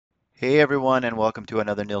Hey everyone, and welcome to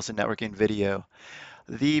another Nielsen Networking video.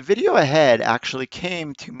 The video ahead actually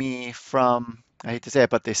came to me from, I hate to say it,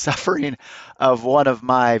 but the suffering of one of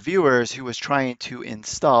my viewers who was trying to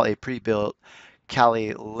install a pre-built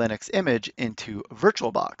Kali Linux image into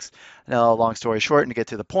VirtualBox. Now, long story short, and to get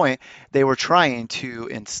to the point, they were trying to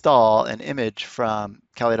install an image from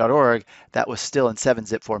Kali.org that was still in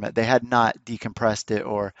 7-zip format. They had not decompressed it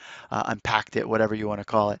or unpacked it, whatever you want to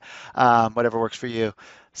call it, whatever works for you.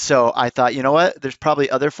 So I thought, you know what? There's probably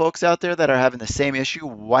other folks out there that are having the same issue.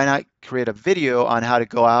 Why not create a video on how to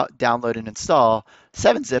go out, download, and install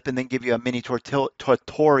 7-zip, and then give you a mini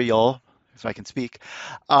tutorial, if I can speak,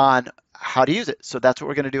 on how to use it. So that's what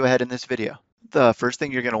we're going to do ahead in this video. The first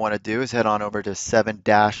thing you're going to want to do is head on over to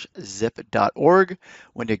 7-zip.org.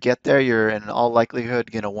 When you get there, you're in all likelihood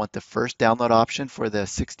going to want the first download option for the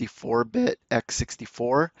 64-bit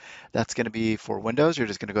x64. That's going to be for Windows. You're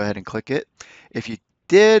just going to go ahead and click it. If you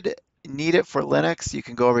did need it for Linux, you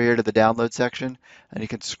can go over here to the download section and you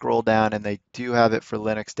can scroll down, and they do have it for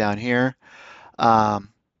Linux down here. And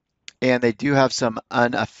they do have some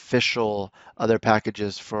unofficial other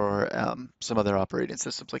packages for some other operating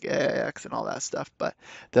systems like AIX and all that stuff. But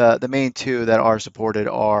the main two that are supported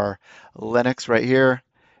are Linux right here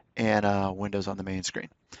and Windows on the main screen.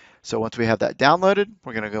 So once we have that downloaded,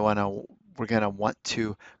 we're gonna want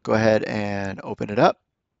to go ahead and open it up.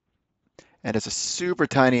 And it's a super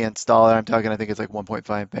tiny installer. I'm talking, I think it's like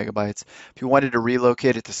 1.5 megabytes. If you wanted to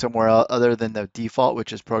relocate it to somewhere other than the default,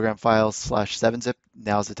 which is program files / 7-zip,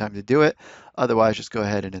 now's the time to do it. Otherwise, just go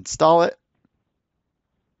ahead and install it.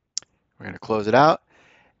 We're going to close it out.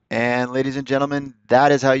 And ladies and gentlemen,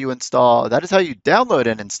 that is how you download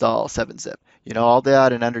and install 7-zip. You know, all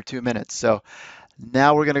that in under 2 minutes. So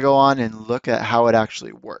now we're going to go on and look at how it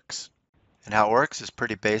actually works. And how it works is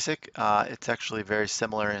pretty basic. It's actually very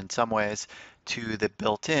similar in some ways to the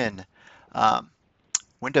built-in um,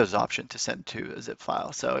 Windows option to send to a zip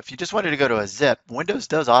file. So if you just wanted to go to a zip, Windows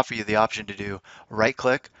does offer you the option to do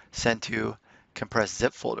right-click, send to compressed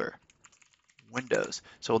zip folder, Windows.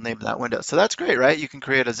 So we'll name that Windows. So that's great, right? You can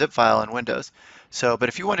create a zip file in Windows. So, but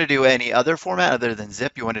if you want to do any other format other than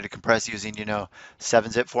zip, you wanted to compress using,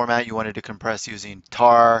 7-zip format, you wanted to compress using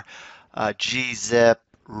tar, gzip,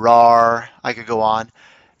 rar, I could go on.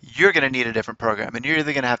 You're going to need a different program, and you're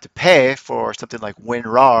either going to have to pay for something like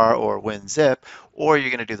WinRAR or WinZip, or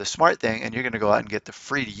you're going to do the smart thing and you're going to go out and get the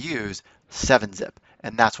free to use 7-zip.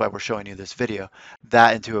 And that's why we're showing you this video.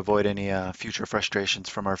 That, and to avoid any future frustrations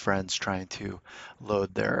from our friends trying to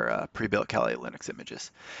load their pre-built Kali Linux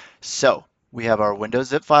images. So we have our Windows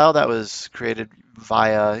zip file that was created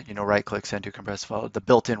via, right-click, send to compressed file, the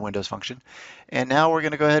built-in Windows function. And now we're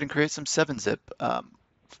going to go ahead and create some 7-zip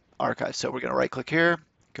archives. So we're going to right-click here,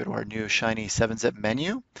 go to our new shiny 7-zip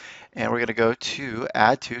menu, and we're going to go to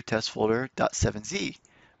add to test folder.7z,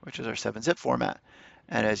 which is our 7-zip format.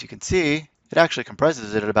 And as you can see, it actually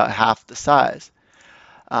compresses it at about half the size.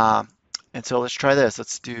 And so let's try this.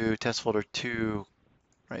 Let's do test folder 2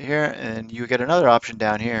 right here, and you get another option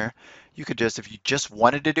down here. You could just, if you just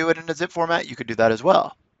wanted to do it in a zip format, you could do that as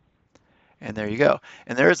well. And there you go.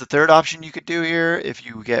 And there is a third option you could do here. If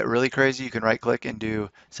you get really crazy, you can right click and do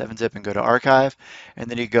 7-zip and go to archive. And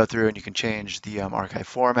then you go through and you can change the archive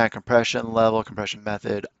format, compression level, compression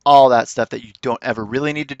method, all that stuff that you don't ever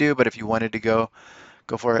really need to do. But if you wanted to go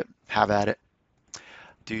for it, have at it.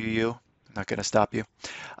 Do you? I'm not going to stop you.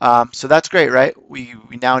 So that's great, right? We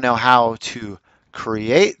now know how to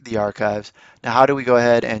create the archives. Now, how do we go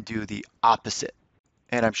ahead and do the opposite?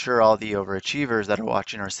 And I'm sure all the overachievers that are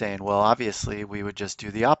watching are saying, well, obviously we would just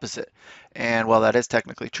do the opposite. And while that is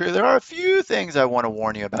technically true, there are a few things I want to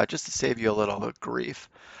warn you about just to save you a little grief.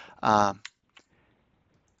 And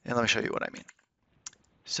let me show you what I mean.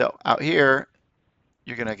 So out here,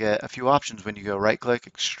 you're going to get a few options when you go right click,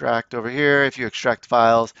 extract over here. If you extract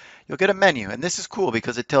files, you'll get a menu. And this is cool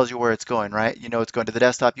because it tells you where it's going, right? You know it's going to the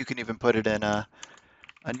desktop. You can even put it in a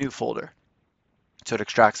new folder. So it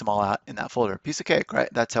extracts them all out in that folder. Piece of cake, right?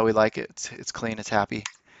 That's how we like it. It's clean, it's happy.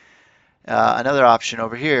 Another option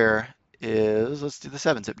over here is, let's do the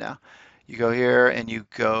 7-zip now. You go here and you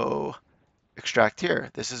go extract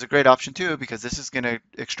here. This is a great option too because this is going to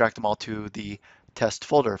extract them all to the test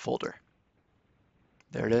folder.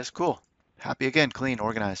 There it is, cool. Happy again, clean,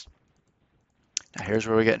 organized. Now here's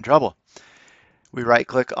where we get in trouble. We right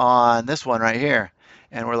click on this one right here.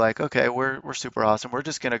 And we're like, okay, we're super awesome. We're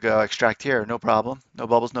just going to go extract here. No problem. No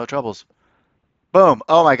bubbles, no troubles. Boom.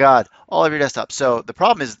 Oh my God. All over your desktop. So the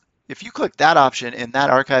problem is if you click that option and that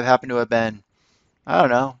archive happened to have been, I don't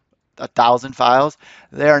know, 1,000 files,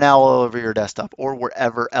 they are now all over your desktop or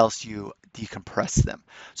wherever else you decompress them.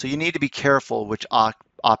 So you need to be careful which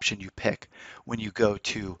option you pick when you go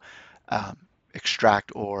to um,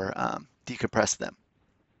 extract or decompress them.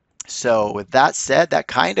 So with that said, that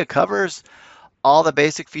kind of covers all the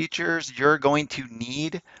basic features you're going to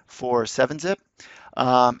need for 7-zip.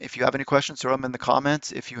 If you have any questions, throw them in the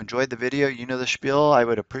comments. If you enjoyed the video, you know the spiel. I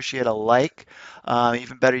would appreciate a like.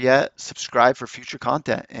 Even better yet, subscribe for future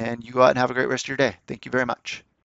content. And you go out and have a great rest of your day. Thank you very much.